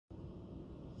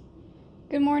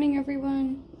Good morning,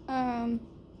 everyone. I'm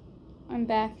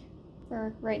back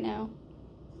for right now.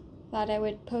 Thought I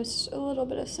would post a little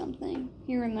bit of something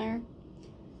here and there.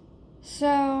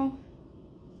 So,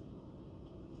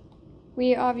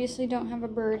 we obviously don't have a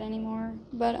bird anymore,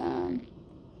 but,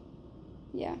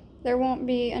 yeah. There won't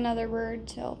be another bird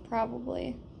till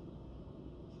probably,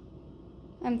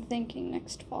 I'm thinking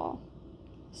next fall.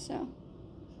 So,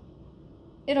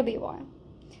 it'll be a while.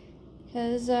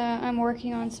 Because I'm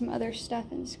working on some other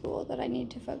stuff in school that I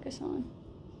need to focus on.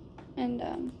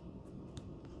 And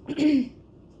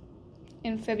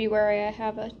in February I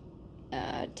have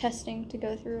a testing to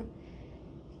go through.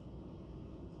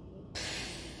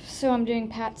 So I'm doing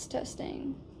PATS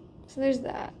testing. So there's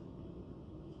that.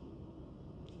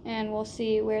 And we'll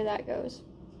see where that goes.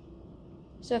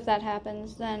 So if that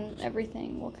happens, then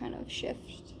everything will kind of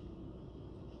shift.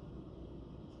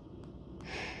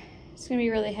 It's gonna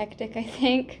be really hectic, I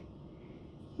think.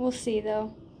 We'll see,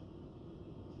 though.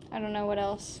 I don't know what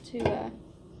else to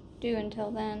do until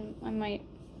then. I might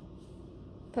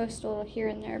post a little here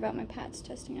and there about my PATS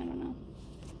testing, I don't know.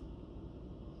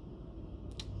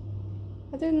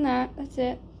 Other than that, that's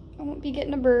it. I won't be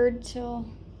getting a bird till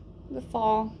the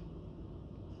fall.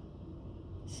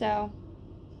 So,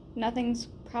 nothing's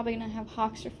probably gonna have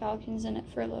hawks or falcons in it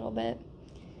for a little bit.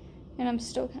 And I'm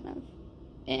still kind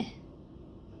of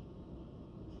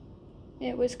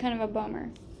It was kind of a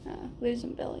bummer,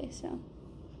 losing Billy, so,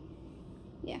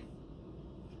 yeah.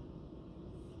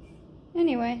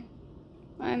 Anyway,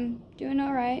 I'm doing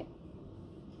alright.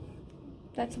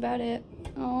 That's about it.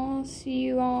 I'll see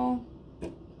you all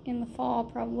in the fall,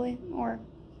 probably, or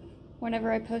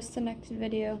whenever I post the next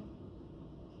video,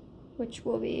 which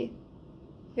will be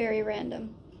very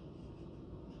random.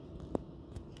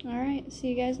 Alright, see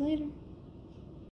you guys later.